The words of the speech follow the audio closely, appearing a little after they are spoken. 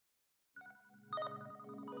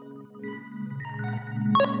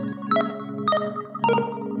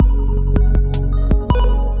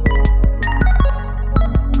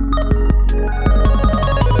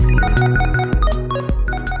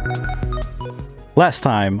Last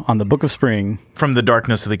time on the Book of Spring. From the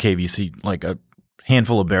darkness of the cave, you see like a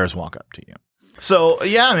handful of bears walk up to you. So,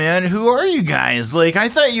 yeah, man, who are you guys? Like, I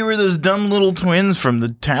thought you were those dumb little twins from the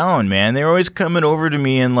town, man. They were always coming over to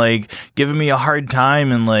me and, like, giving me a hard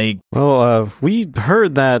time and, like... Well, we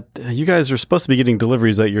heard that you guys are supposed to be getting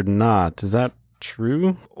deliveries that you're not. Is that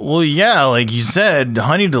true? Well, yeah, like you said,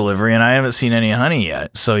 honey delivery, and I haven't seen any honey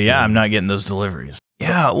yet. So, yeah, I'm not getting those deliveries.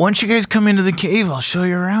 Yeah, once you guys come into the cave, I'll show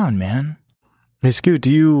you around, man. Hey, Scoot,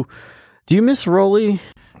 do you miss Rolly?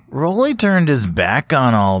 Rolly turned his back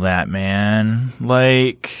on all that, man.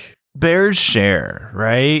 Like, bears share,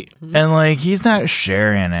 right? Mm-hmm. And, like, he's not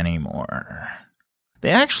sharing anymore. They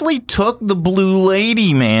actually took the blue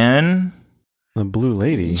lady, man. The blue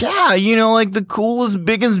lady? Yeah, you know, like the coolest,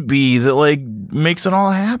 biggest bee that, like, makes it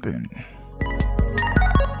all happen.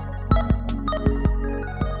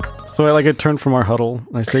 So I turn from our huddle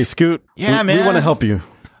and I say, Scoot, man. We want to help you.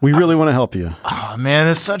 We really want to help you. Oh, man,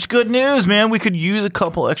 that's such good news, man. We could use a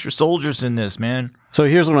couple extra soldiers in this, man. So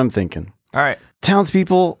here's what I'm thinking. All right.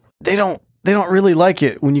 Townspeople, they don't really like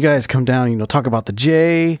it when you guys come down, talk about the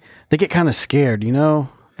J. They get kind of scared, We don't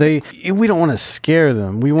want to scare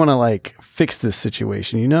them. We want to, fix this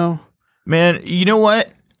situation, Man, you know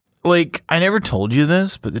what? Like, I never told you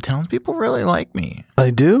this, but the townspeople really like me. They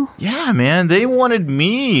do? Yeah, man. They wanted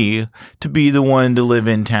me to be the one to live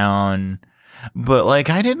in town. But,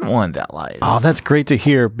 I didn't want that life. Oh, that's great to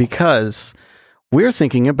hear because we're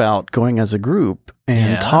thinking about going as a group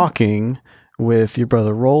and talking with your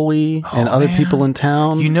brother Rolly and other people in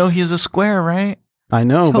town. You know he's a square, right? I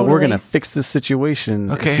know, totally. But we're going to fix this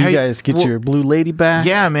situation. Okay. So you guys get your blue lady back.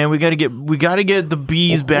 Yeah, man, we got to get the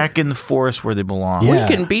bees back in the forest where they belong. Yeah.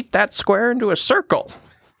 We can beat that square into a circle.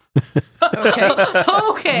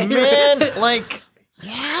 Okay. Man,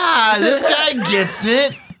 this guy gets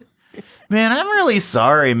it. Man, I'm really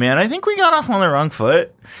sorry, man. I think we got off on the wrong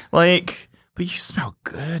foot. But you smell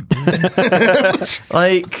good, dude.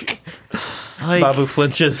 Babou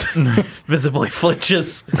flinches, visibly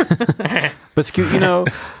flinches. But Scoot,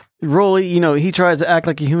 Rolly, he tries to act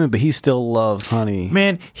like a human, but he still loves honey.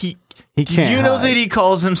 Man, he can't. Do you know that he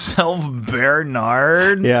calls himself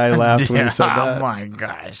Bernard? Yeah, I laughed when he said that. Oh my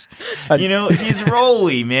gosh. He's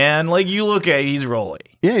Rolly, man. You look at it, he's Rolly.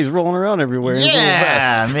 Yeah, he's rolling around everywhere.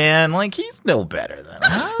 Yeah, man. He's no better than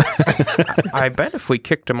us. I bet if we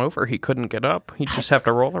kicked him over, he couldn't get up. He'd just have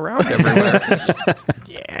to roll around everywhere.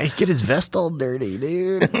 Yeah, he'd get his vest all dirty,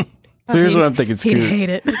 dude. So here's what I'm thinking, Scoot. He'd hate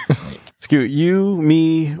it. Scoot, you,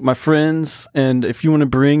 me, my friends, and if you want to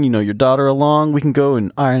bring, your daughter along, we can go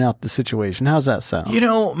and iron out the situation. How's that sound?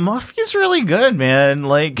 Muffy's really good, man.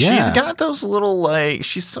 She's got those little,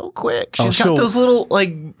 she's so quick. She's got those little,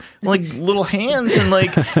 little hands,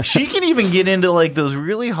 and, she can even get into, those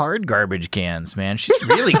really hard garbage cans, man. She's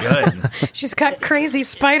really good. She's got crazy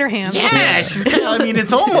spider hands. Yeah,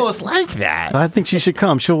 it's almost like that. I think she should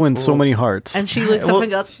come. She'll win so many hearts. And she licks up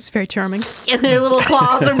and goes, she's very charming. And their little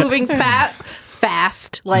claws are moving fast.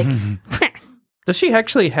 Does she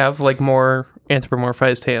actually have more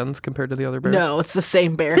anthropomorphized hands compared to the other bears? No, it's the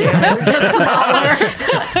same bear hand.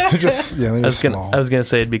 Just smaller. I was gonna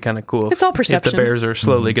say it'd be kind of cool. It's all perception. If the bears are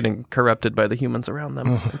slowly getting corrupted by the humans around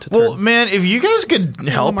them. Well, man, if you guys could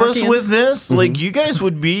help us with this, you guys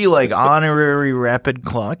would be honorary rapid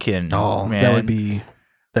clawkin. Oh, man, that would be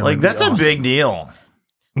that's awesome. a big deal.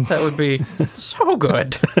 That would be so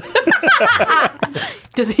good.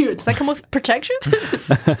 Does that come with protection?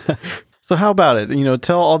 So how about it?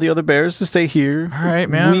 Tell all the other bears to stay here. All right,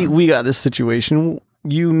 man. We got this situation.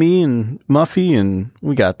 You, me, and Muffy, and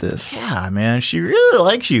we got this. Yeah, man. She really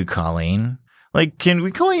likes you, Colleen. Can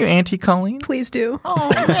we call you Auntie Colleen? Please do. Oh,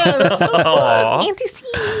 man, that's so fun. Auntie C.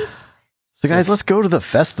 So, guys, let's go to the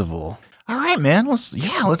festival. All right, man. Let's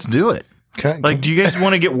do it. Okay. Do you guys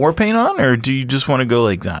want to get war paint on, or do you just want to go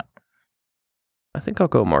like that? I think I'll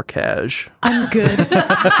go more cash. I'm good.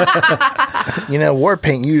 War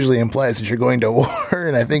paint usually implies that you're going to war,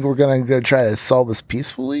 and I think we're going to go try to solve this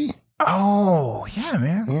peacefully. Oh, yeah,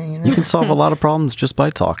 man. Yeah, You can solve a lot of problems just by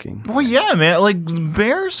talking. Well, yeah, man.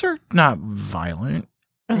 Bears are not violent.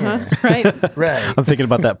 Uh-huh. Right. Right. I'm thinking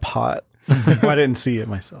about that pot. I didn't see it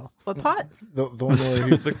myself. What pot? The one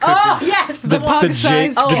where Oh, yes. The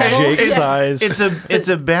Jake size. It's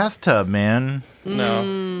a bathtub, man.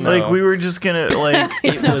 No. We were just gonna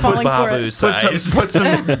He's not falling for Babou it. size. put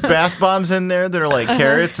some bath bombs in there that are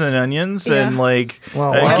carrots and onions and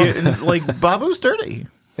Babou's dirty.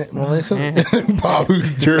 Well, listen,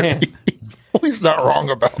 Babou's dirty. Well, he's not wrong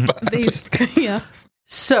about that. Yeah.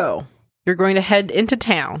 So you're going to head into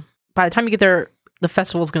town. By the time you get there, the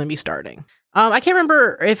festival is going to be starting. I can't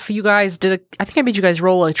remember if you guys did. I think I made you guys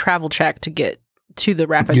roll a travel check to get to the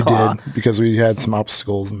rapid You claw. did, because we had some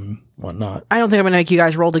obstacles and whatnot. I don't think I'm going to make you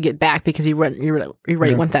guys roll to get back because you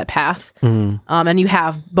already went that path. And you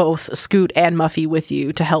have both Scoot and Muffy with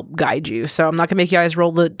you to help guide you. So I'm not going to make you guys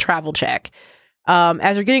roll the travel check.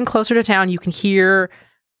 As you're getting closer to town, you can hear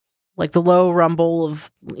like the low rumble of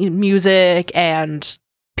music and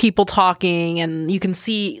people talking, and you can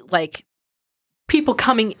see like people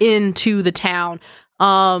coming into the town.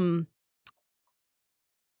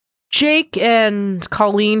 Jake and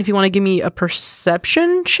Colleen, if you want to give me a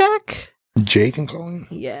perception check. Jake and Colleen?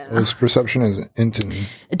 Yeah. His perception is int and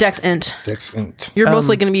Dex int. Dex int. You're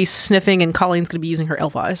mostly going to be sniffing, and Colleen's going to be using her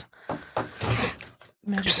elf eyes.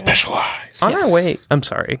 Specialized. On our way, I'm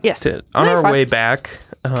sorry. Yes. On No, you're our fine. way back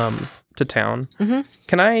to town,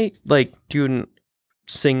 can I like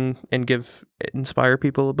sing and inspire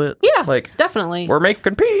people a bit? Yeah, like definitely. we're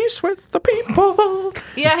making peace with the people.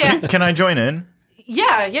 Yeah. Can I join in?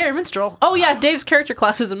 Yeah, you're a minstrel. Oh, yeah, Dave's character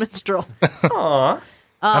class is a minstrel. Aw.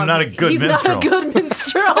 I'm not a good He's minstrel. not a good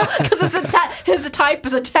minstrel because his type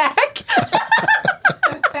is attack.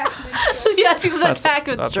 Yes, he's an attack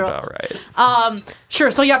That's minstrel. about right.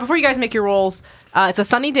 Sure. So yeah, before you guys make your rolls, it's a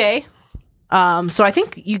sunny day. So I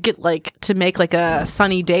think you get like to make like a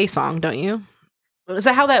sunny day song, don't you? Is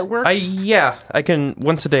that how that works? I can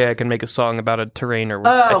once a day I can make a song about a terrain or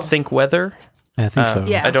I think weather. I think so.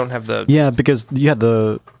 Yeah. I don't have the Because you had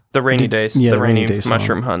the rainy days. yeah, the the rainy rainy day song.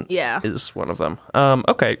 mushroom hunt. Yeah. is one of them.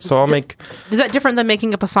 Okay, so I'll make. Is that different than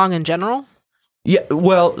making up a song in general? Yeah,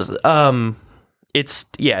 well, it's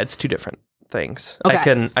two different things.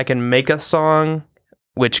 Okay. I can make a song,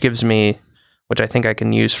 which I think I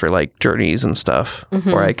can use for like journeys and stuff,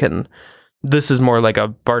 or I can. This is more like a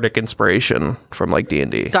bardic inspiration from like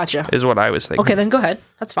D&D. Gotcha. Is what I was thinking. Okay, then go ahead.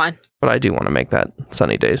 That's fine. But I do want to make that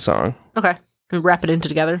Sunny Day song. Okay. And wrap it into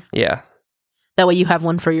together. Yeah. That way you have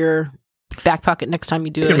one for your back pocket next time you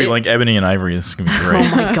do It's it. going to be like Ebony and Ivory. This is going to be great.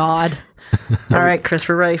 Oh my god. All right, Chris,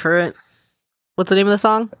 we're ready for it. What's the name of the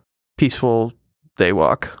song? Peaceful Day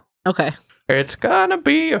Walk. Okay. It's gonna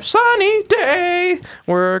be a sunny day.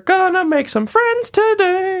 We're gonna make some friends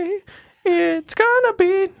today. It's gonna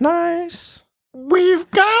be nice. We've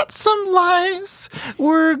got some lice.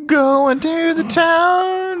 We're going to the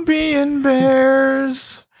town being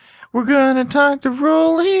bears. We're gonna talk to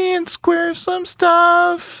Rolly and square some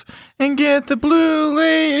stuff and get the blue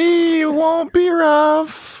lady. It won't be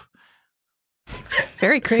rough.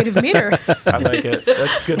 Very creative meter. I like it.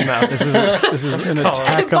 That's good enough. This is an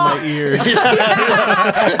attack on my ears.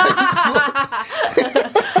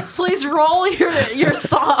 Please roll your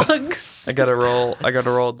songs. I gotta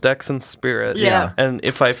roll Dex and Spirit. Yeah. And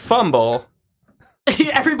if I fumble,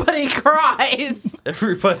 Everybody cries.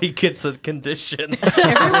 everybody gets a condition.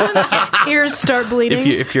 Everyone's ears start bleeding.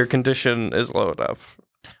 if your condition is low enough.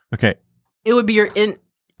 Okay. It would be your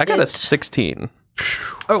I got a 16.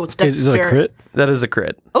 Oh, it's Dex Is it a Spirit. crit? That is a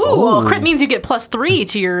crit. Oh, well, crit means you get +3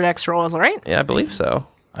 to your next rolls, all right? Yeah, I believe so.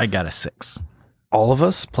 I got a 6. All of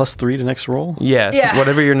us +3 to next roll? Yeah. Yeah.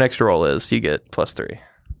 Whatever your next roll is, you get +3.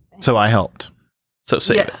 So I helped. So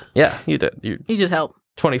save Yeah. it. Yeah, you did. You You did help.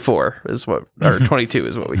 24 is what, or 22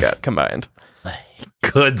 is what we got combined.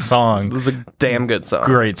 Good song. This is a damn good song.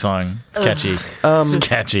 Great song. It's catchy. It's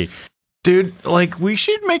catchy. Dude, like, we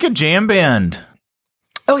should make a jam band.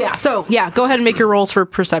 Oh, yeah. So, yeah, go ahead and make your rolls for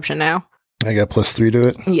perception now. I got +3 to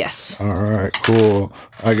it. Yes. All right, cool.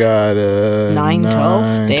 I got 9,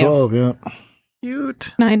 12. Damn. 12, yeah.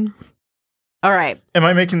 Cute. 9. All right. Am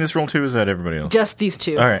I making this roll too? Or is that everybody else? Just these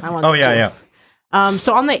two. All right. I want Oh, them yeah, to. yeah.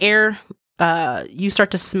 So on the air, you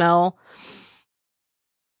start to smell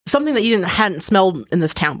something that you hadn't smelled in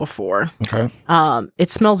this town before. Okay.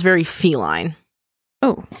 It smells very feline.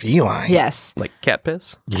 Oh, Feline. Yes, Like cat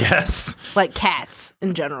piss? Yes. like cats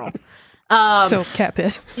in general. so cat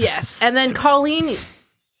piss. Yes, and then Colleen,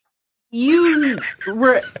 you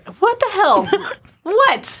were what the hell?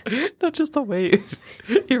 What? Not just the way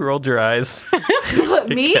you rolled your eyes What,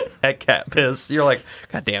 me? at cat piss. You're like,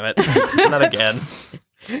 God damn it. Not again.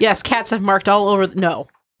 Yes, cats have marked all over. No,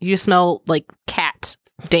 you smell like cat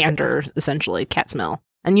dander, essentially cat smell,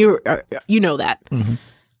 and you know that,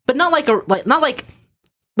 but not like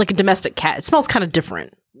a domestic cat. It smells kind of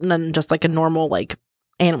different than just like a normal like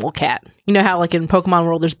animal cat. You know how like in Pokemon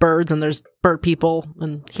World there's birds and there's bird people,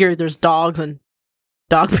 and here there's dogs and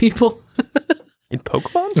dog people. In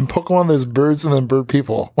Pokemon? In Pokemon, there's birds and then bird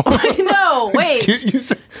people. No, wait. Excuse you.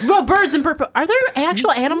 Say, Well, birds and bird. Are there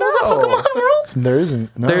actual animals in No. Pokemon World? there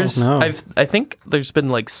isn't. No. There's No. I think there's been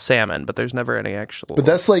like salmon, but there's never any actual but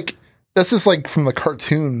that's like That's just like from the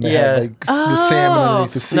cartoon. They Yeah. had like the salmon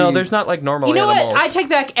underneath the sea. No, there's not like normal You know animals. what? I take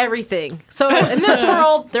back everything. So in this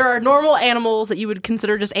world, there are normal animals that you would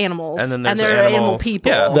consider just animals, And then there's there are animal- animal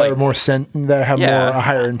people. yeah, that like- are more that have Yeah. more a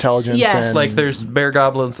higher intelligence. Yes. and, Like there's bear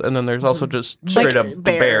goblins, and then there's also just straight up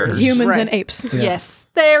bears. Humans Right. and apes. Yes,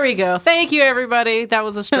 there we go. Thank you, everybody. That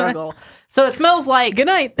was a struggle. So it smells like Good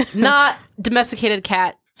night. not domesticated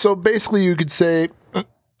cat. so basically, you could say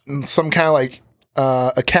some kind of like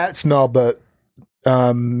a cat smell, but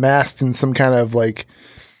masked in some kind of like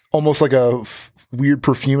almost like a weird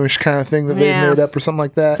perfumish kind of thing that they Yeah. made up or something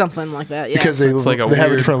like that. Something like that. Yeah. Because they like a they have a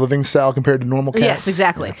weird- different living style compared to normal cats. Yes,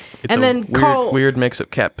 exactly. It's and a then weird, Carl weird mix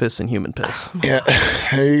of cat piss and human piss. Yeah,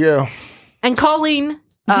 there you go. and Colleen,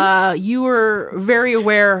 you were very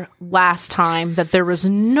aware last time that there was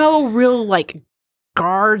no real like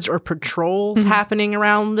guards or patrols happening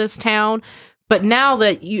around this town. But now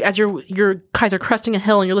that you, as your guys are cresting a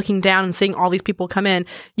hill and you're looking down and seeing all these people come in,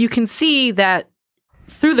 you can see that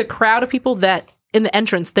through the crowd of people that in the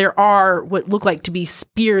entrance there are what look like to be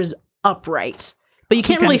spears upright. But you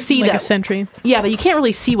can't really see like that. a sentry. Yeah, but you can't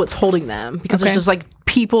really see what's holding them because there's Okay. just like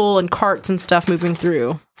people and carts and stuff moving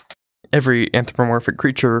through. Every anthropomorphic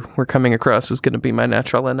creature we're coming across is going to be my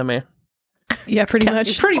natural enemy. Yeah, pretty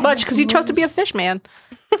much. Pretty much because you chose to be a fish man.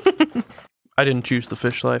 I didn't choose the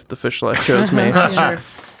fish life. The fish life chose me. Sure.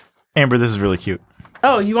 Amber, this is really cute.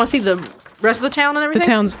 Oh, you want to see the rest of the town and The everything?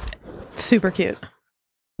 town's super cute.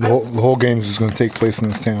 The whole game is just going to take place in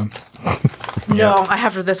this town. No,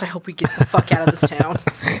 after this, I hope we get the fuck out of this town.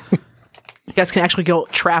 You guys can actually go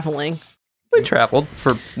traveling. We traveled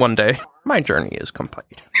for one day. My journey is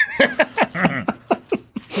complete.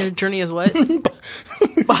 Your journey is what?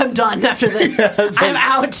 I'm done after this. I'm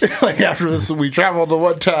out. Like after this, we traveled to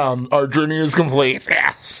one town. Our journey is complete.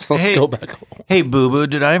 Yes, let's Hey. go back home. Hey, Boo Boo,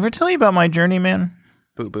 did I ever tell you about my journey, man?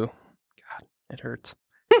 Boo boo. God, it hurts.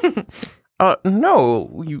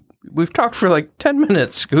 No. We've talked for like 10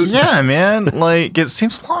 minutes, Scoot. Yeah, man. Like, it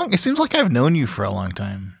seems long. It seems like I've known you for a long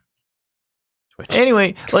time.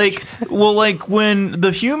 Anyway, like when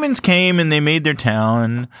the humans came and they made their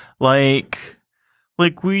town, I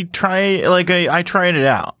tried it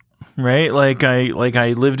out, right? Like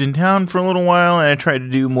I lived in town for a little while and I tried to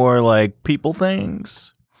do more like people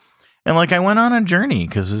things. And like I went on a journey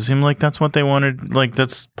because it seemed like that's what they wanted, like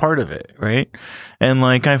that's part of it, right? And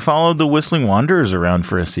like I followed the Whistling Wanderers around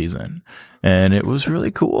for a season. And it was really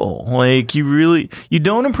cool. Like you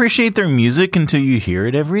don't appreciate their music until you hear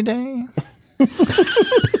it every day.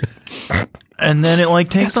 And then it like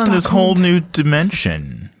takes on this whole new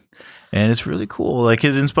dimension. And it's really cool. Like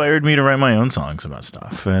it inspired me to write my own songs about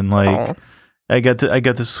stuff. And like I got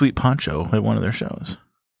this sweet poncho at one of their shows.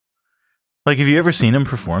 Like, have you ever seen them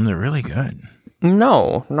perform? They're really good.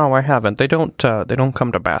 No, I haven't. They don't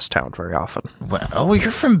come to Basstown very often. Well, oh, you're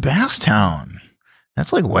from Basstown.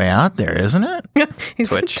 That's like way out there, isn't it? He's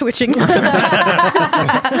Twitch. twitching.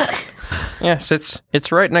 Yes,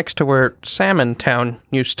 it's right next to where Salmon Town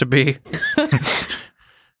used to be.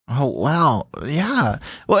 Oh wow, yeah.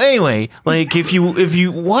 Well, anyway, like if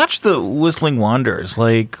you watch the Whistling Wanderers,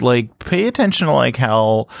 like pay attention to like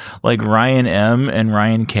how like Ryan M and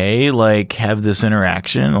Ryan K like have this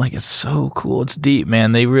interaction. Like it's so cool. It's deep,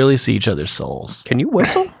 man. They really see each other's souls, Can you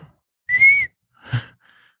whistle?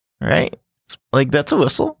 right? Like that's a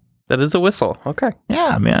whistle. That is a whistle. Okay.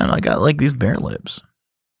 Yeah, man. I got like these bear lips.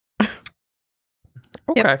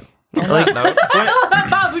 Okay. Like, I love how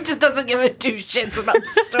Bob who just doesn't give a two shits about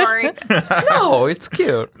the story. No, it's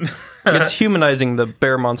cute. It's humanizing the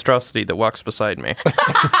bear monstrosity that walks beside me.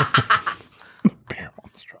 Bear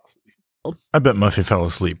monstrosity. I bet Muffy fell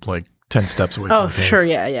asleep like 10 steps away. Oh, from the cave. sure,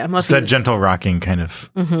 yeah. It's Must that gentle rocking kind of.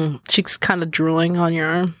 Mm-hmm. Cheeks kind of drooling on your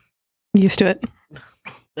arm. Used to it.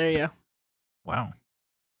 There you Wow.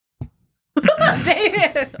 go.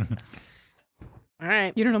 David! All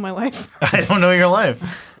right. You don't know my life. I don't know your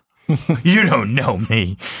life. You don't know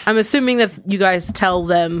me. I'm assuming that you guys tell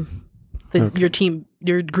them that your team,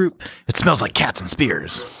 your group. It smells like cats and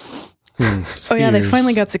spears. Oh yeah, they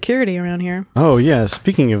finally got security around here. Oh yeah.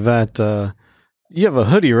 Speaking of that, you have a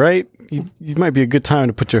hoodie, right? You might be a good time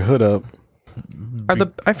to put your hood up.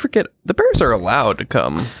 I forget, the bears are allowed to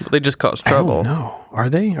come. They just cause trouble. Oh, no, are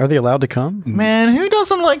they? Are they allowed to come? Man, who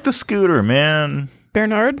doesn't like the scooter, man?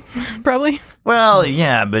 Bernard, probably. Well,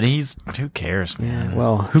 yeah, but who cares, man?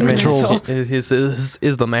 Well, who He's an controls? asshole.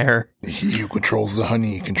 Is the mayor. He who controls the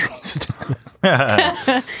honey controls the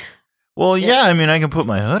town. Well, yeah, I mean, I can put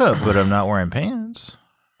my hood up, but I'm not wearing pants.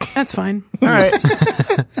 That's fine. All right.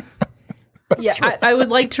 Yeah, I would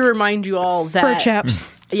like to remind you all Fur that. chaps.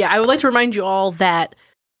 Yeah, I would like to remind you all that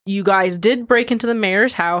You guys did break into the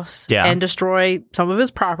mayor's house and destroy some of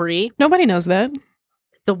his property. Nobody knows that.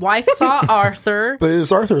 The wife saw Arthur. But it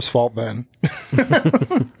was Arthur's fault then.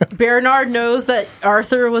 Bernard knows that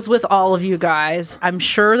Arthur was with all of you guys. I'm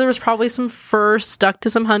sure there was probably some fur stuck to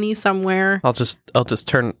some honey somewhere. I'll just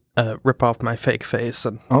rip off my fake face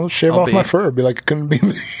and I'll shave off my fur. Be like, it couldn't be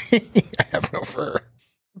me. I have no fur.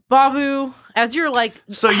 Babou, as you're like...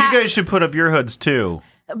 So you guys should put up your hoods too.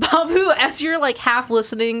 Babou, as you're like half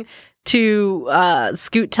listening to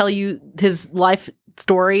Scoot tell you his life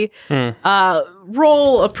story,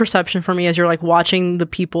 roll a perception for me as you're like watching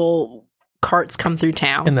the carts come through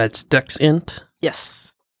town. And that's Dex Int?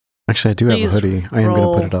 Yes. Actually, I do have a hoodie. I am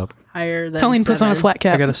going to put it up. Higher than Colleen puts on a flat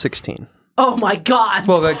cap. I got a 16. Oh my god.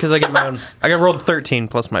 Well, because I get my own. I got rolled 13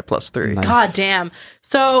 plus my +3. Nice. God damn.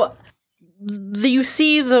 So you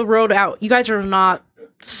see the road out. You guys are not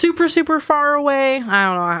super, super far away.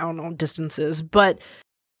 I don't know distances, but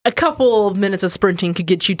a couple of minutes of sprinting could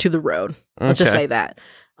get you to the road. Let's just say that.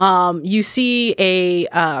 You see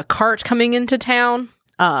a cart coming into town,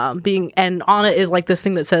 and on it is like this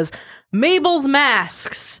thing that says Mabel's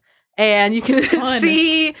Masks. And you can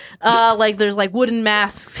see like there's like wooden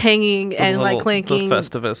masks hanging and like clanking. The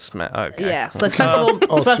Festivus okay. Yeah, so it's festival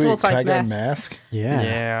Sweet. size Can I get a mask. mask?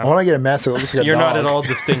 Yeah. I want to get a mask that looks like a You're dog. not at all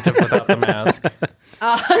distinctive without the mask.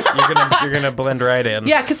 You're gonna blend right in.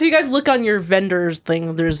 Yeah, because if you guys look on your vendors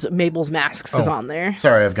thing, there's Mabel's Masks is on there.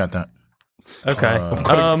 Sorry, I've got that. Okay.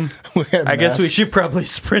 I guess we should probably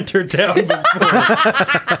sprint her down before.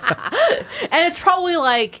 And it's probably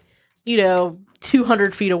like,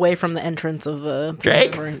 200 feet away from the entrance of the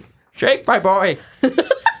Jake, my boy.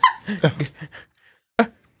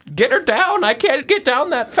 Get her down. I can't get down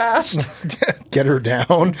that fast. Get her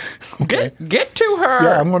down. Okay. Get to her.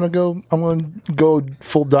 Yeah, I'm gonna go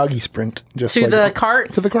full doggy sprint. Just to like, the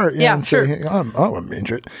cart. To the cart. Yeah, and sure. say, I'm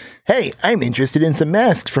interested. Hey, I'm interested in some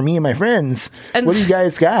masks for me and my friends. And what do you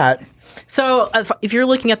guys got? So if you're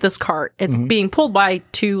looking at this cart, it's being pulled by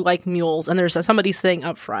two like mules, and there's somebody sitting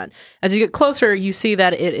up front. As you get closer, you see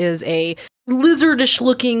that it is a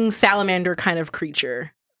lizardish-looking salamander kind of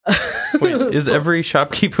creature. Wait, is every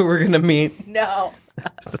shopkeeper we're gonna meet? No.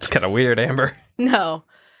 That's kind of weird, Amber. No.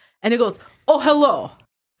 And it goes, "Oh, hello.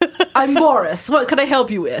 I'm Morris. What can I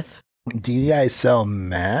help you with?" Do you guys sell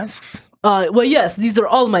masks? Well, yes, these are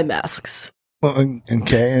all my masks. Well,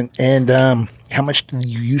 okay, and how much do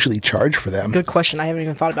you usually charge for them? Good question. I haven't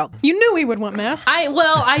even thought about. You knew we would want masks. I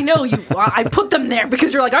know you. I put them there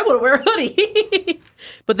because you're like, I want to wear a hoodie.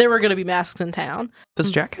 But there were going to be masks in town.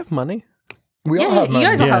 Does Jack have money? We all have money.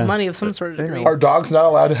 You guys all have money of some sort of degree. Are dogs not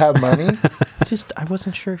allowed to have money? I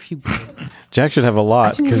wasn't sure if you. Jack should have a lot.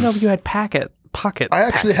 I didn't even know if you had pocket. I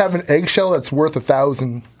actually have an eggshell that's worth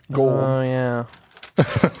 1,000 gold. Oh yeah.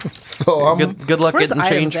 So I'm Good luck Where's getting the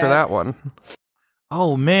change items for at? that one.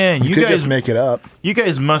 Oh man, you could guys just make it up. You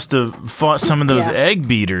guys must have fought some of those Yeah. egg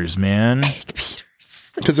beaters, man.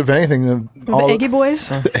 Because if anything, The Eggy Boys.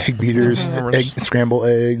 the egg beaters, scramble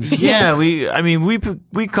eggs. Yeah, we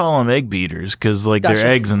call them egg beaters because like Gotcha. they're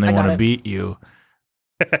eggs and they I got want to it. beat you.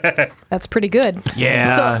 That's pretty good.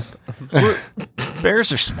 Yeah,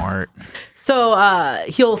 bears are smart. So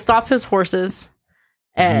he'll stop his horses.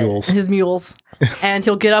 His mules. And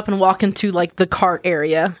he'll get up and walk into like the cart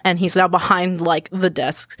area, and he's now behind like the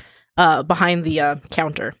desk, behind the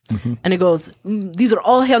counter. And he goes, "These are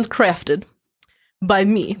all handcrafted by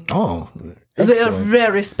me. Oh, They are excellent.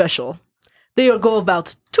 very special. They will go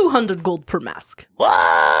about 200 gold per mask."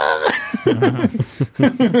 What?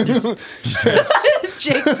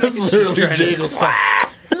 Jake's Literally Jake's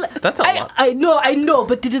That's a lot. I know,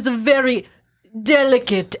 but it is a very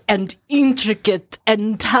delicate and intricate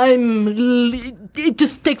and it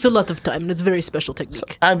just takes a lot of time, and it's a very special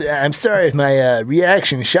technique. I'm sorry if my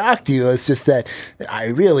reaction shocked you. It's just that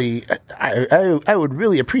I would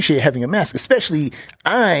really appreciate having a mask, especially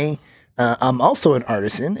I'm also an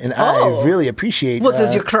artisan, and I really appreciate. What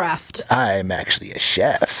is your craft? I'm actually a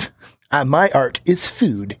chef. My art is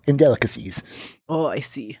food and delicacies. Oh, I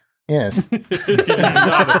see. Yes.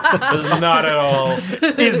 Not at all.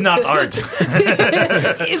 Is not art.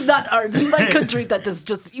 It's not art. In my country, that is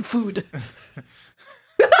just food.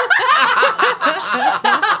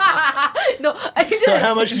 No. So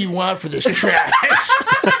how much do you want for this trash?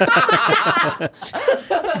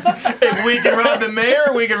 If we can rob the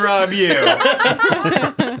mayor, we can rob you.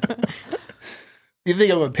 You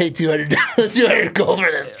think I'm going to pay 200 gold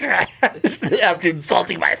for this trash after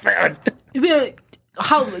insulting my food? Well,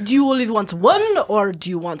 how do you only want one, or do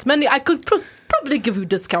you want many? I could probably give you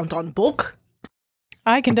discount on bulk.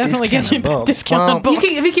 I can definitely get you a bulk. discount on Well, bulk.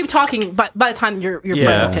 If you keep talking, by the time your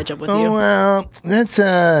friends will catch up with you. Oh, well, that's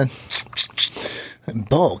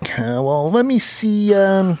bulk. Well, let me see.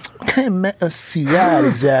 What kind of let's see that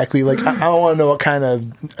exactly. Like, I want to know what kind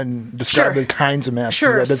of describe the kinds of masks.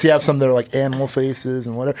 Sure. Does he have some that are like animal faces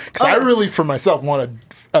and whatever? Because I really, for myself, want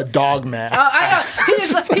a dog mask.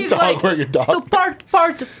 He's like, wearing a dog so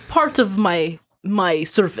part of my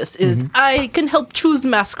service is I can help choose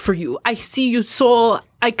mask for you. I see you, so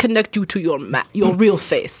I connect you to your real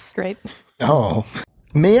face. Great. Oh.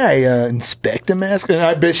 May I inspect a mask? And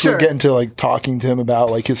I basically get into like talking to him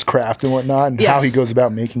about like his craft and whatnot and how he goes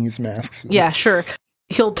about making his masks. Yeah, sure.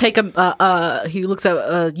 He'll take he looks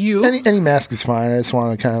at you. Any mask is fine. I just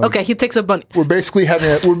want to kind of Okay, he takes a bunny. We're basically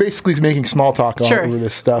making small talk over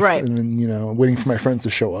this stuff, Right. and then waiting for my friends to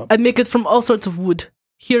show up. I make it from all sorts of wood.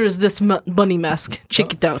 Here is this bunny mask.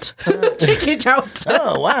 Check it out. Check it out.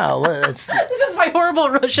 Oh wow, This is my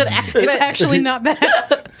horrible Russian accent. It's actually not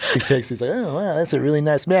bad. he's like, oh wow, that's a really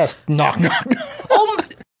nice mask. Knock knock.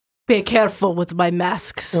 Be careful with my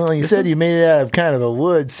masks. Well, you said you made it out of kind of a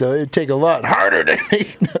wood, so it'd take a lot harder to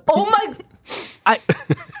make. Oh my!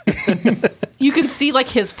 You can see like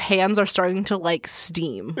his hands are starting to like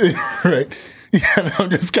steam. Right? Yeah, and I'm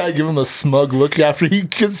just kind of giving him a smug look after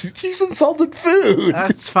because he's insulted food.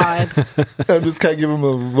 That's fine. I'm just kind of giving him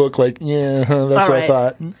a look like, yeah, that's All what right. I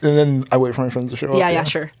thought, and then I wait for my friends to show up. Yeah,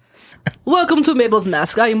 sure. Welcome to Mabel's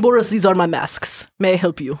Mask. I am Boris. These are my masks. May I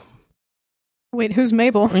help you? Wait, who's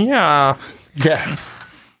Mabel? Yeah. Yeah.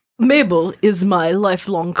 Mabel is my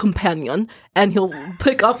lifelong companion, and he'll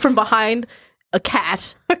pick up from behind a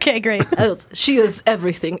cat. Okay, great. She is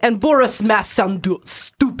everything. And Boris' masks sound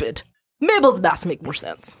stupid. Mabel's masks make more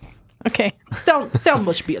sense. Okay. Sound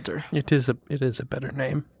much better. It is a better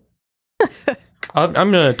name. I'm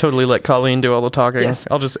gonna totally let Colleen do all the talking. Yes.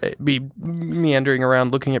 I'll just be meandering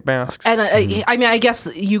around looking at masks. And I mean, I guess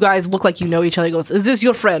you guys look like you know each other. He goes, "Is this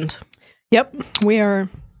your friend?" Yep, we are.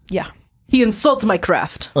 Yeah. He insults my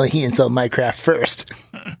craft. Well, he insulted my craft first.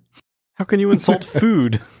 How can you insult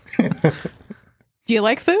food? Do you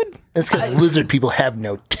like food? It's because lizard people have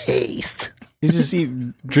no taste. You just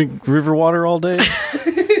drink river water all day?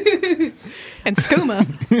 And skooma.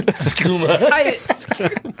 Skooma.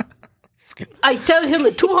 I tell him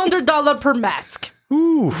 $200 per mask.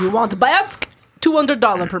 Ooh. You want a mask?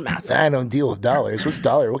 $200 per mask. I don't deal with dollars. What's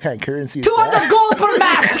dollar? What kind of currency is 200 that? gold per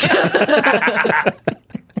mask.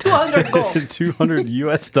 200 gold. 200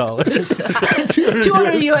 US dollars. 200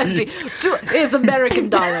 USD is American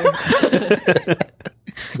dollar.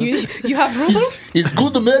 You have ruble? It's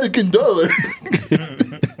good American dollar.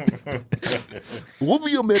 What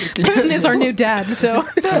be American? Putin is our new dad, so.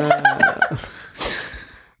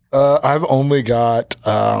 I've only got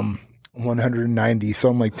 190, so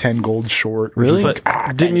I'm like 10 gold short. Really? Like,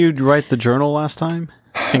 Didn't you write the journal last time?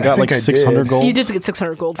 And got think like I 600 did. gold? You did get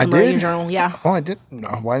 600 gold from I writing did? your journal, yeah. Oh, I did. No,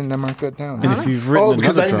 why didn't I mark that down? And if you've written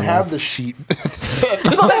because I another didn't journal, have the sheet.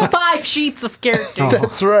 About 5 sheets of characters.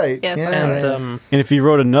 That's right. Yeah, Yeah, that's right. And and if you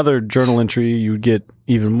wrote another journal entry, you would get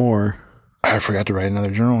even more. I forgot to write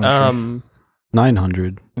another journal entry.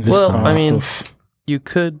 900 this well, time. I mean, you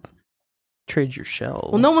could trade your shell.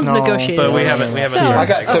 Well, no one's No, negotiating. but we on haven't. this. We haven't. So- started. I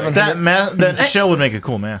got 700. That shell would make a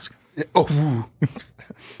cool mask. Oh,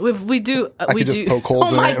 We do. I We could do. just poke holes Oh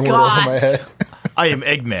in my it and wear it over my god! head. I am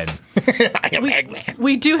Eggman.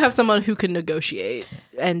 We do have someone who can negotiate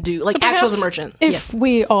and do like actual as a Perhaps merchant. If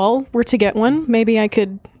we all were to get one, maybe I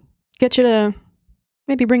could get you to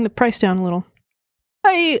maybe bring the price down a little.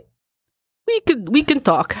 We can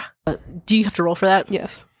talk. Do you have to roll for that?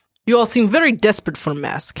 Yes. You all seem very desperate for a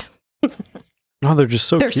mask. Oh, they're just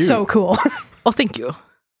so They're cute. so cool. Oh, thank you.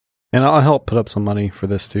 And I'll help put up some money for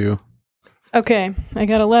this too. Okay, I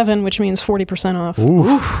got 11, which means 40% off.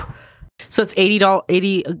 Ooh. So it's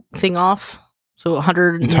 $80 thing off. So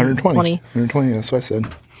 100. It's 120. 120, that's what I said.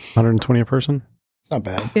 120 a person? It's not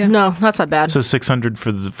bad. Yeah. No, that's not bad. So 600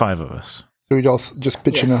 for the 5 of us. So we all just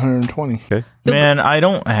pitch in Yes. 120. Okay. Man, I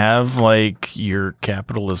don't have like your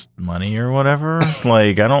capitalist money or whatever.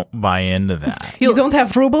 Like, I don't buy into that. You don't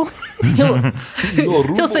have ruble?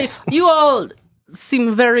 He'll say, "You all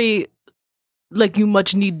seem very like you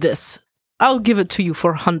much need this. I'll give it to you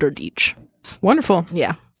for 100 each." Wonderful.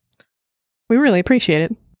 Yeah. We really appreciate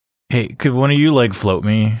it. Hey, could one of you like float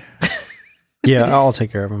me? Yeah, I'll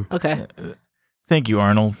take care of him. Okay. Thank you,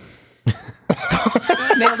 Arnold.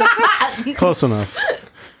 Close enough.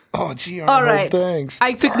 Oh, gee, All Arnold, right. thanks.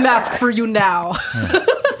 I took mask for you now.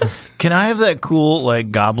 Can I have that cool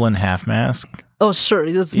like goblin half mask? Oh, sure.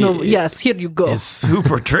 Yes, here you go. It's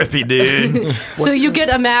super trippy, dude. So you get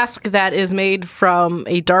a mask that is made from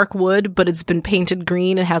a dark wood, but it's been painted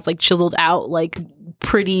green and has like chiseled out like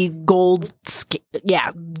pretty gold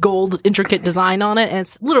intricate design on it, and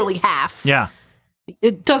it's literally half. Yeah.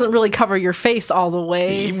 It doesn't really cover your face all the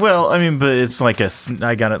way. Well, I mean, but it's like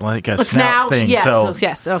I got it like a snout thing. Yes, so,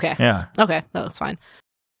 yes, okay. Yeah. Okay, that's fine.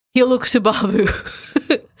 He'll look to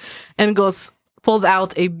Babou and pulls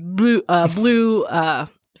out a blue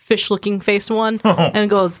fish-looking face one and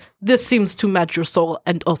goes, "This seems to match your soul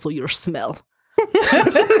and also your smell."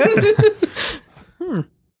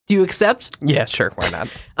 Do you accept? Yeah, sure. Why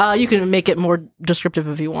not? You can make it more descriptive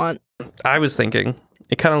if you want. I was thinking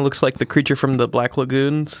it kind of looks like the creature from the Black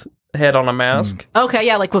Lagoon's head on a mask. Okay,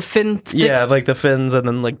 yeah, like with fin sticks. Yeah, like the fins and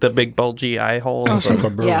then like the big bulgy eye holes.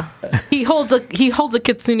 Yeah. He holds a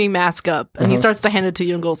kitsune mask up and he starts to hand it to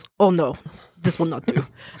you and goes, "Oh no, this will not do."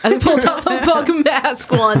 And he pulls out the bug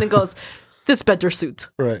mask one and goes, "This better suit."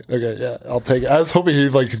 Right. Okay. Yeah. I'll take it. I was hoping he'd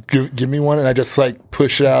like give me one, and I just like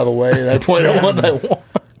push it out of the way, and I point at one I want.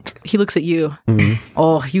 He looks at you.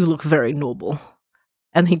 "Oh, you look very noble."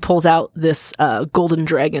 And he pulls out this golden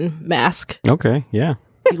dragon mask. Okay, yeah.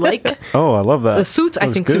 You like? Oh, I love that. The suit,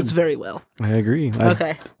 I think, good. suits very well. I agree.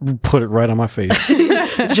 Okay. Put it right on my face.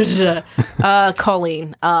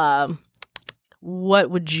 Colleen, what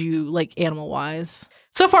would you like animal-wise?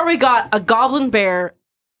 So far, we got a goblin bear,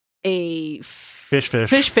 a Fish. dog,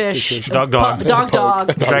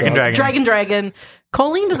 dragon.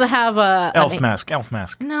 Colleen doesn't have a... Elf mask.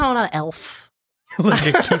 No, not an elf. Like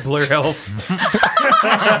a Keebler elf.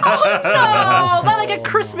 No, not like a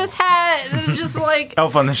Christmas hat. Just like...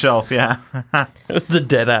 Elf on the shelf, yeah. The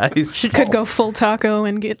dead eyes. She could go full taco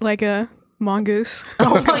and get like a mongoose.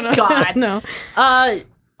 Oh my god. No.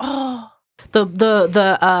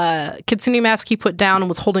 The kitsune mask he put down and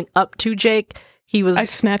was holding up to Jake, he was... I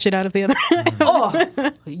snatch it out of the other hand. "Oh,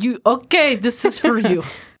 okay, this is for you."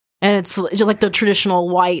 And it's just like the traditional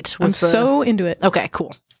white. I'm so into it. Okay,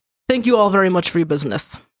 cool. Thank you all very much for your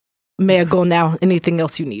business. May I go now? Anything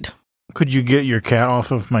else you need? Could you get your cat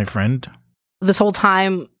off of my friend? This whole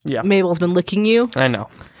time, Yeah. Mabel's been licking you. I know.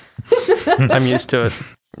 I'm used to it.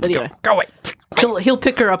 Anyway, Go away. he'll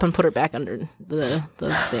pick her up and put her back under the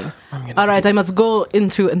thing. All right, I must go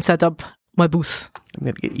into and set up my booth. I'm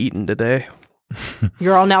going to get eaten today.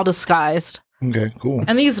 You're all now disguised. Okay. Cool.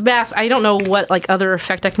 And these masks, I don't know what like other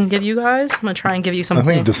effect I can give you guys. I'm going to try and give you I something.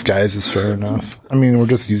 think disguise is fair enough. I mean, we're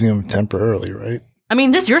just using them temporarily, right? I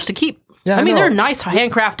mean, there's yours to keep. Yeah, I mean, know. they're nice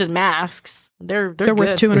handcrafted masks. They're worth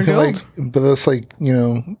good. 200 gold. Like, but that's like,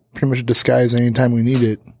 pretty much a disguise anytime we need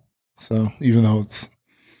it. So even though it's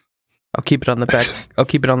I'll keep it on the back. I'll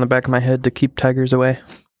keep it on the back of my head to keep tigers away.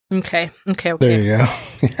 Okay. there you go.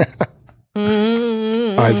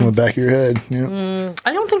 Eyes on the back of your head. Yeah.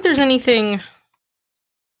 I don't think there's anything.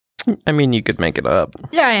 I mean, you could make it up.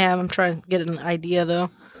 Yeah, I am. I'm trying to get an idea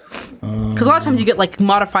though, because a lot of times you get like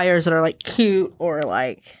modifiers that are like cute or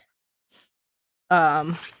like,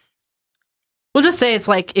 we'll just say it's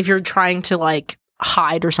like if you're trying to like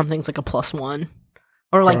hide or something, it's like a +1,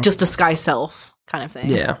 or like just disguise self kind of thing.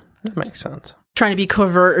 Yeah, that makes sense. Trying to be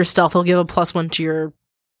covert or stealth, they'll give a +1 to your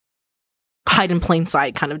hide in plain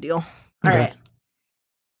sight kind of deal. All right.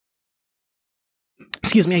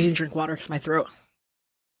 Excuse me, I need to drink water because my throat.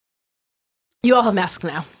 You all have masks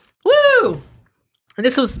now. Woo! And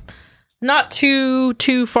this was not too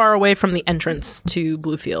far away from the entrance to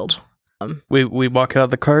Bluefield. We walk out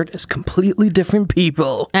of the cart as completely different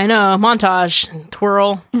people. I know, montage,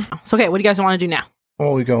 twirl. So okay, what do you guys want to do now?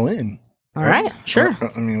 Well, we go in. All right, sure.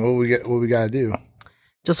 I mean, what we got to do?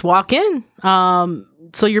 Just walk in.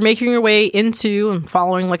 So you're making your way into and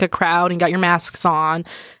following like a crowd and got your masks on,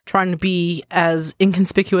 trying to be as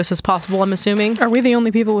inconspicuous as possible, I'm assuming. Are we the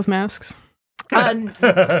only people with masks?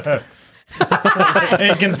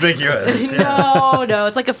 Inconspicuous. No,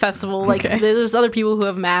 it's like a festival. Like there's other people who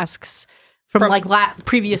have masks from like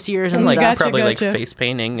previous years and Like stuff. probably like face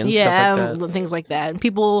painting and stuff like that. Things like that. And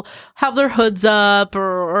people have their hoods up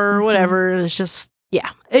or whatever. And it's just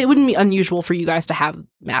it wouldn't be unusual for you guys to have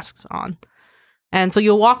masks on. And so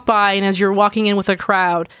you'll walk by, and as you're walking in with a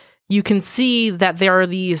crowd, you can see that there are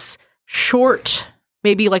these short,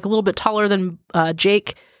 maybe like a little bit taller than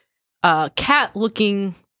Jake,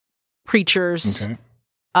 cat-looking creatures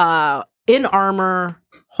in armor,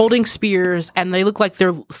 holding spears, and they look like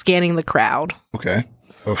they're scanning the crowd. Okay.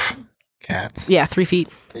 Oof. Cats. Yeah, 3 feet.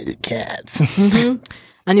 Cats. Mm-hmm.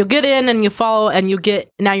 And you'll get in, and you follow, and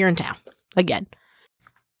now you're in town again.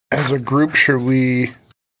 As a group, should we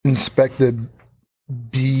inspect the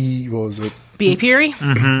what was it? Bee apiary?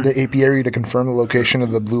 The apiary to confirm the location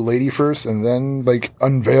of the blue lady first, and then like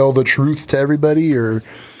unveil the truth to everybody, or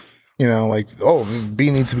like, oh, the bee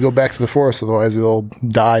needs to go back to the forest, otherwise they'll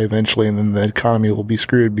die eventually, and then the economy will be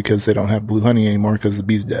screwed because they don't have blue honey anymore because the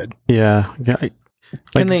bee's dead. Yeah.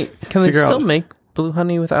 Can they still make blue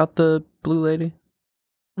honey without the blue lady?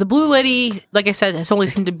 The blue lady, like I said, has only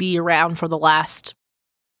seemed to be around for the last.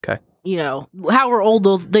 Okay. However old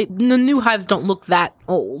the new hives don't look that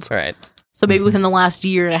old. Right. So maybe within the last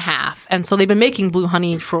year and a half, and so they've been making blue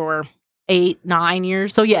honey for 8-9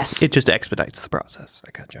 years. So yes, it just expedites the process.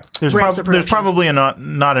 I got you. There's probably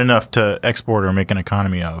not enough to export or make an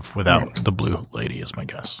economy of without the blue lady, is my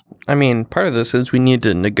guess. I mean, part of this is we need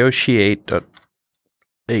to negotiate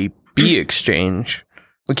a bee exchange.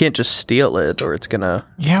 We can't just steal it, or it's gonna.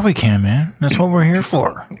 Yeah, we can, man. That's what we're here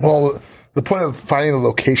for. Well, the point of finding the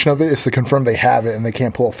location of it is to confirm they have it, and they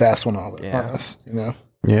can't pull a fast one on us.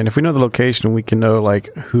 Yeah, and if we know the location, we can know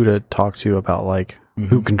like who to talk to about like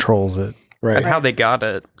who controls it. Right. And how they got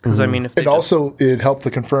it. Because, I mean, if they it helped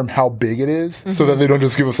to confirm how big it is so that they don't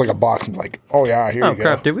just give us like a box and be like, oh, yeah, here you go. Oh,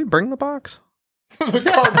 crap. Did we bring the box? Dude,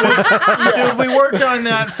 we worked on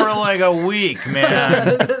that for like a week,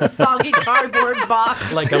 man. The soggy cardboard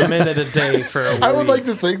box. Like a minute a day for a week. I would like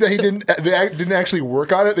to think that they didn't actually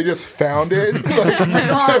work on it. They just found it.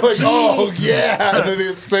 Oh, yeah. And then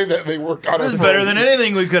they say that they worked on it. This is better than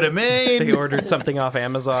anything we could have made. They ordered something off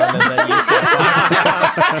Amazon and then used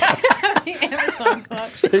that The Amazon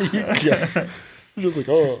box. Yeah. Just like,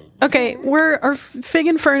 oh. Okay, are Fig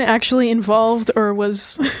and Fern actually involved, or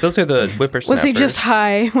was Those are the whippersnappers. was he just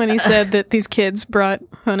high when he said that these kids brought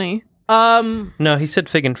honey? No, he said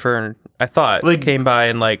Fig and Fern. I thought Like- came by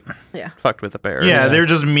and Yeah. fucked with the bears. Yeah, they're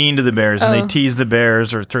just mean to the bears, and they tease the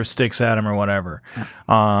bears or throw sticks at them or whatever.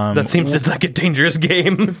 That seems like a dangerous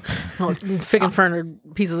game. Well, Fig and Fern are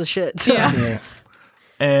pieces of shit. So. Yeah.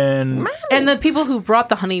 And And the people who brought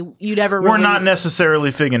the honey, you never really... we're not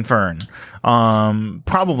necessarily Fig and Fern.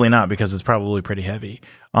 Probably not, because it's probably pretty heavy.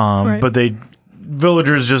 Right. But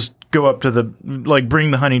villagers just go up to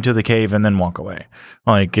bring the honey to the cave and then walk away.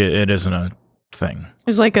 Like, it isn't a thing.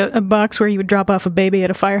 There's like a box where you would drop off a baby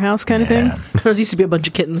at a firehouse kind of thing. There used to be a bunch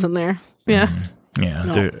of kittens in there. Yeah. Yeah.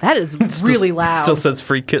 No, that is really loud. Still says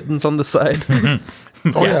free kittens on the side.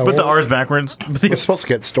 Oh, yeah. Put the R's backwards. We're supposed to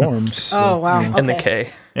get storms. So. Oh, wow. And the Okay.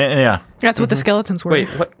 K. Yeah. That's what the skeletons were. Wait,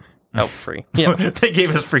 what? Oh, free. Yeah. They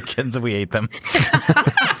gave us free kittens and we ate them.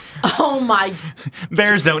 Oh, my...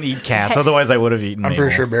 Bears don't eat cats, otherwise I would have eaten I'm Mabel.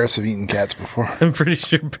 pretty sure bears have eaten cats before. I'm pretty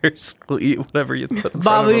sure bears will eat whatever you put in front of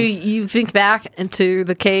Bobby, them. you think back into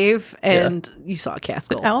the cave, and you saw a cat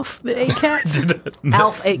skull. Elf that ate cats.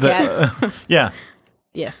 Alf ate cats. Yeah.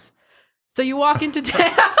 Yes. So you walk into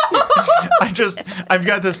town. I've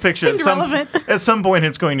got this picture. Seemed relevant. At some point,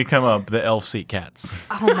 it's going to come up. The elves eat cats,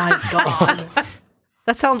 Oh, my God.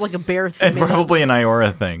 That sounds like a bear thing. and probably an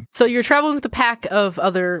Iora thing. So you're traveling with a pack of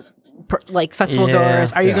other festival Yeah.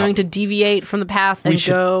 goers. Are you going to deviate from the path and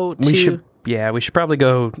go to? We should probably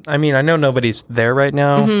go. I mean, I know nobody's there right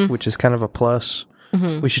now, which is kind of a plus.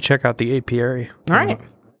 We should check out the apiary. All right.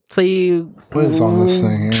 So you What is on this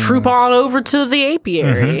thing? Yeah. troop on over to the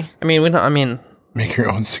apiary. I mean, we don't. I mean, Make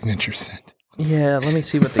your own signature scent. yeah. Let me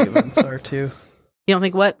see what the events are too. You don't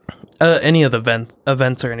think what? Any of the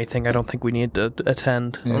events or anything. I don't think we need to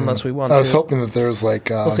attend unless we want I to. was hoping that there was like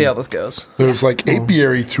We'll see how this goes. there's like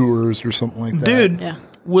apiary tours or something like that. Dude, Yeah.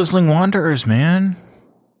 Whistling Wanderers, man.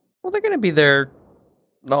 Well, they're going to be there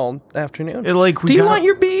all afternoon. Do you want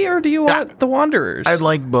your bee or do you want the Wanderers? I'd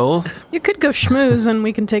like both. You could go schmooze and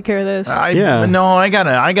we can take care of this. No, I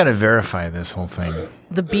gotta verify this whole thing.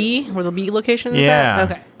 The bee, where the bee location is Yeah.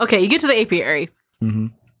 at? Okay, you get to the apiary.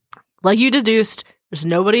 Like you deduced, there's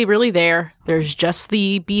nobody really there. There's just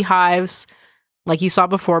the beehives, like you saw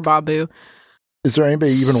before, Babou. Is there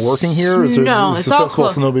anybody even working here? Or is there, No, is it's the all festival,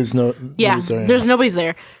 closed. so nobody's Yeah, there. there's nobody's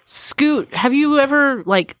there. Scoot, have you ever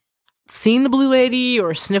seen the blue lady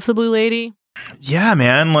or sniffed the blue lady? Yeah,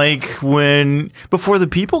 man. Before the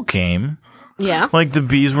people came, Yeah. the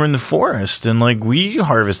bees were in the forest, and we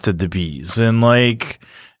harvested the bees, and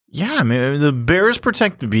yeah, I mean, the bears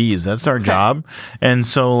protect the bees. That's our job. And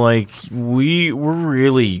so, we're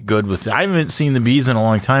really good with it. I haven't seen the bees in a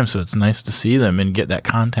long time, so it's nice to see them and get that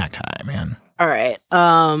contact high, man. All right.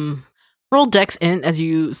 Roll Dex Int as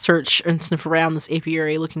you search and sniff around this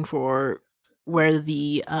apiary looking for where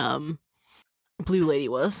the blue lady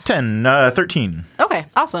was. 13. Okay,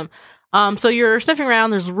 awesome. So you're sniffing around.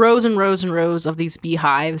 There's rows and rows and rows of these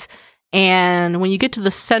beehives, and when you get to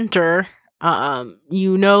the center,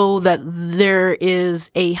 you know that there is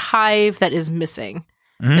a hive that is missing.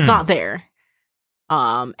 It's not there.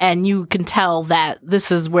 And you can tell that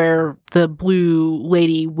this is where the blue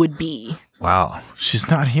lady would be. Wow, she's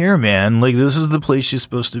not here, man. Like, this is the place she's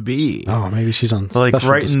supposed to be. Oh, maybe she's on Like, special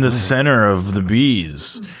right in the display. center of the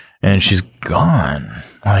bees. And she's gone.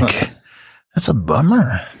 Like, that's a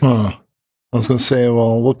bummer. Huh. I was going to say,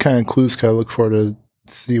 well, what kind of clues can I look for to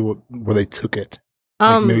see where they took it?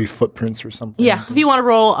 Like maybe footprints or something? Yeah, if you want to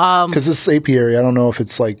roll. Because this apiary, I don't know if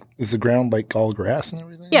it's like, is the ground like all grass and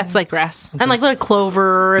everything? Yeah, it's like grass. And like little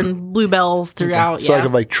clover and bluebells throughout. So yeah. I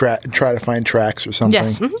could like try to find tracks or something?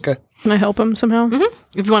 Yes. Mhm. Okay. Can I help him somehow?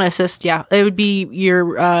 If you want to assist, yeah. It would be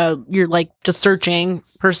you're like just searching,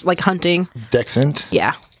 like hunting. Dexint?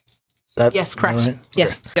 Yeah. That, Yes, correct. all right?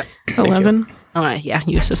 Yes. Yep. 11. All right, yeah,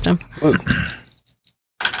 you assist him. Okay.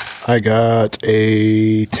 I got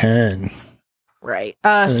a 10. Right.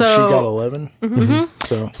 And So she got 11.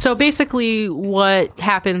 mhm. So basically what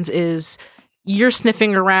happens is you're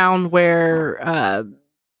sniffing around where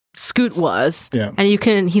Scoot was. Yeah. And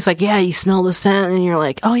he's like, yeah, you smell the scent, and you're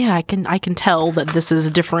like, oh yeah, I can tell that this is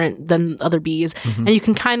different than other bees. And you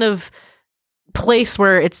can kind of place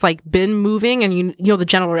where it's like been moving, and you know the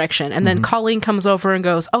general direction. And then Colleen comes over and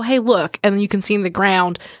goes, oh hey, look, and then you can see in the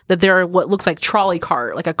ground that there are what looks like trolley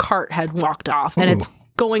cart, like a cart had walked off, and it's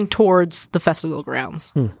going towards the festival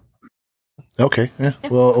grounds. Okay. Yeah.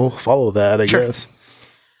 Well, we'll follow that, I guess.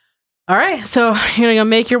 All right, so you're gonna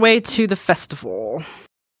make your way to the festival.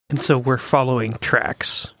 And so we're following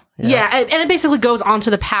tracks. Yeah, and it basically goes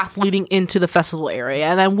onto the path leading into the festival area.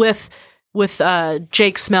 And then with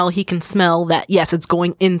Jake's smell, he can smell that, yes, it's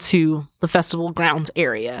going into the festival grounds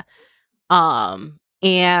area.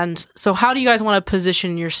 And so how do you guys want to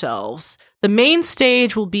position yourselves? The main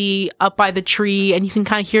stage will be up by the tree, and you can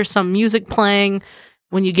kind of hear some music playing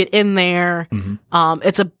when you get in there.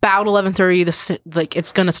 It's about 11:30. Like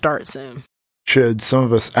it's going to start soon. Should some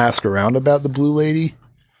of us ask around about the blue lady?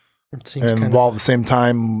 It seems And kinda- while at the same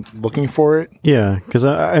time looking for it? Yeah, because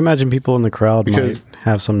I imagine people in the crowd Because- might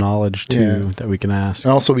have some knowledge too that we can ask.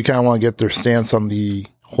 And also, we kind of want to get their stance on the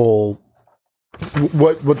whole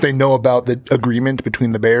what they know about the agreement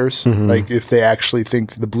between the bears. Like if they actually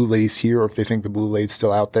think the blue lady's here, or if they think the blue lady's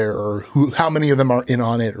still out there, or how many of them are in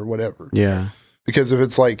on it, or whatever. Yeah. Because if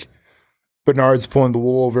it's like Bernard's pulling the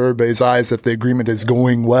wool over everybody's eyes that the agreement is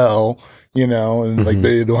going well, and like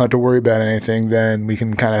they don't have to worry about anything, then we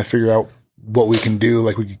can kind of figure out what we can do.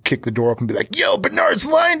 Like we could kick the door up and be like, "Yo, Bernard's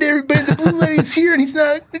lying to everybody. The blue lady's here, and he's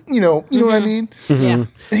not. You know what I mean? Yeah. And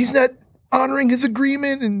he's not honoring his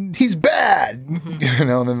agreement, and he's bad. And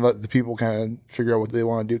then let the people kind of figure out what they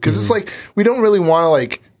want to do. Because it's like we don't really want to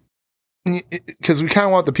like. Because we kind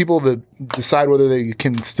of want the people to decide whether they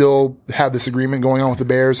can still have this agreement going on with the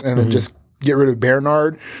bears, and then just get rid of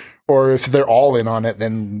Bernard, or if they're all in on it,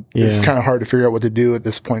 then it's kind of hard to figure out what to do at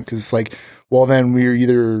this point. Because it's like, well, then we're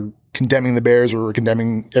either condemning the bears or we're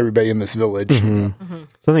condemning everybody in this village. So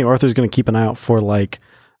I think Arthur's going to keep an eye out for like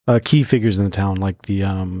key figures in the town, like the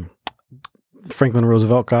Franklin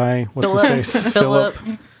Roosevelt guy. What's his face? Philip.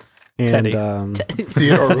 And Teddy.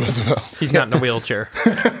 Theodore Roosevelt. He's not in a wheelchair.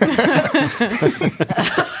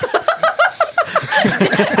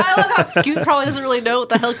 I love how Scoot probably doesn't really know what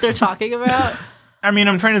the hell they're talking about. I mean,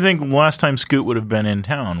 I'm trying to think. Last time Scoot would have been in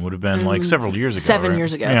town would have been like several years ago. 7 right?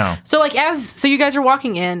 years ago. Yeah. So you guys are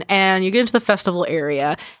walking in, and you get into the festival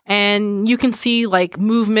area, and you can see like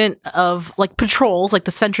movement of like patrols, like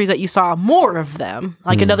the sentries that you saw, more of them.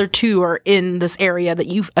 Like another 2 are in this area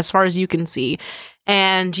that as far as you can see.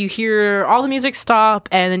 And you hear all the music stop,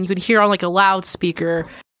 and then you can hear on like a loudspeaker,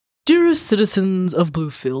 "Dearest citizens of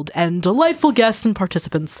Bluefield and delightful guests and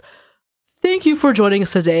participants, thank you for joining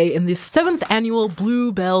us today in the 7th annual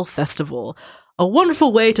Bluebell Festival, a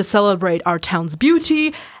wonderful way to celebrate our town's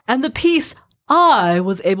beauty and the peace I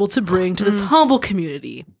was able to bring to this humble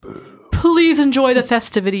community. Please enjoy the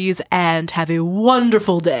festivities and have a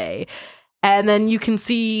wonderful day." And then you can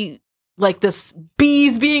see like this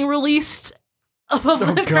bees being released above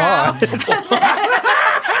the crowd.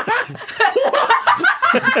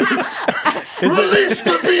 Release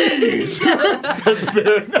the bees!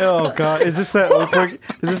 oh god, is this that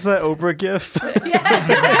Oprah gif?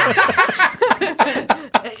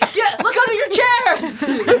 Yeah, look under your chairs.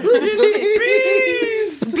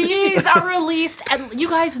 Bees are released, and you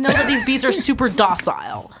guys know that these bees are super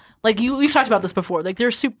docile. Like we've talked about this before. Like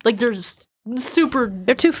they're super.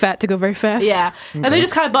 They're too fat to go very fast. Yeah, and they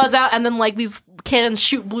just kind of buzz out, and then like these cannons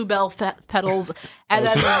shoot bluebell petals, and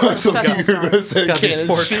then So you were going to say Got these cannon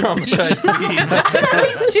poor shoot traumatized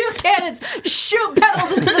bees. these 2 cannons shoot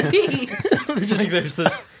petals into the bees. Like there's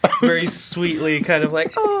this very sweetly kind of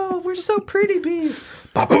like, oh, we're so pretty bees.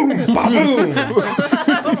 Ba-boom, ba-boom.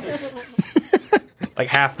 Like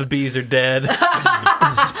half the bees are dead,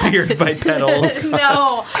 speared by petals.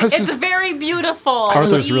 No, it's very beautiful.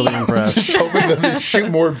 Arthur's really impressed. Hoping that they shoot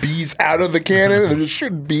more bees out of the cannon, and they're just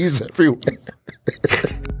shooting bees everywhere.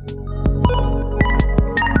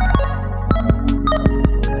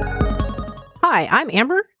 Hi, I'm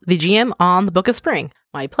Amber, the GM on the Book of Spring.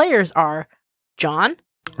 My players are John,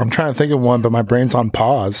 I'm trying to think of one, but my brain's on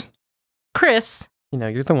pause. Chris, You know,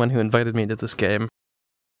 you're the one who invited me to this game.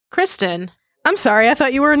 Kristen, I'm sorry, I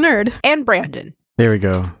thought you were a nerd. and Brandon. There we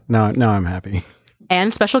go. Now I'm happy.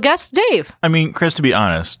 And special guest Dave. I mean, Chris, to be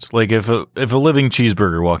honest, like if a living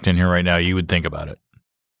cheeseburger walked in here right now, you would think about it.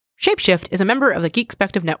 Shapeshift is a member of the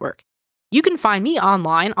Geekspective Network. You can find me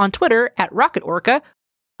online on Twitter at Rocket Orca.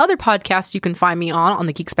 Other podcasts you can find me on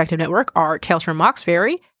the Geekspective Network are Tales from Mox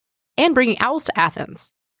Ferry and Bringing Owls to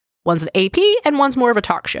Athens. One's an AP and one's more of a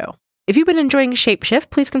talk show. If you've been enjoying Shapeshift,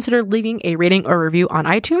 please consider leaving a rating or review on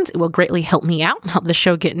iTunes. It will greatly help me out and help the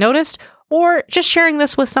show get noticed, or just sharing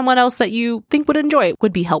this with someone else that you think would enjoy it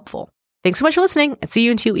would be helpful. Thanks so much for listening, and see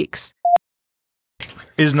you in 2 weeks.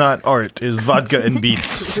 Is not art, is vodka and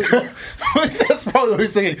beets. That's probably what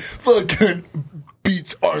he's saying. Fucking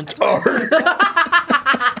beats aren't art.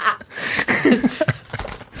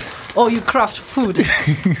 Oh, you craft food.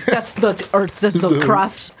 That's not art, that's not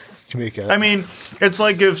craft. I mean, it's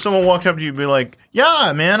like if someone walked up to you and be like,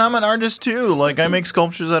 yeah, man, I'm an artist too. Like, I make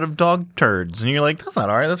sculptures out of dog turds. And you're like, that's not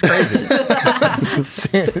art, that's crazy.